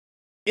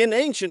In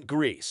ancient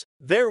Greece,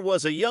 there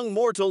was a young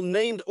mortal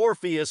named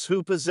Orpheus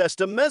who possessed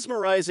a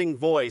mesmerizing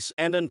voice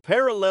and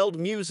unparalleled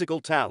musical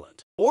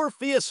talent.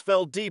 Orpheus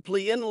fell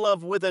deeply in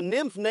love with a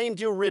nymph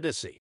named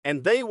Eurydice,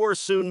 and they were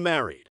soon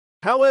married.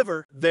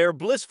 However, their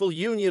blissful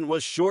union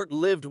was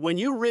short-lived when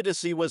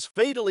Eurydice was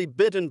fatally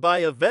bitten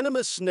by a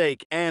venomous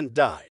snake and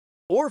died.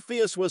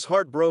 Orpheus was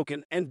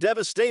heartbroken and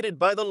devastated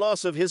by the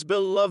loss of his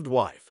beloved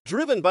wife.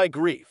 Driven by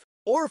grief,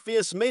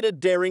 Orpheus made a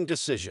daring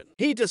decision.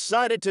 He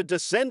decided to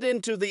descend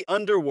into the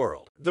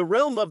underworld, the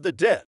realm of the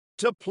dead,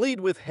 to plead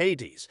with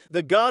Hades,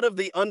 the god of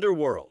the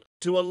underworld,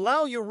 to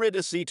allow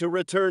Eurydice to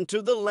return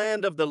to the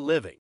land of the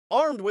living.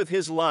 Armed with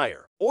his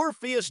lyre,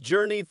 Orpheus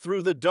journeyed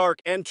through the dark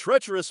and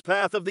treacherous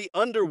path of the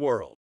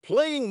underworld,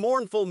 playing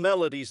mournful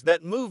melodies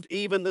that moved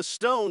even the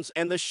stones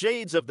and the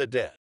shades of the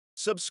dead.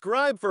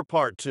 Subscribe for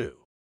part 2.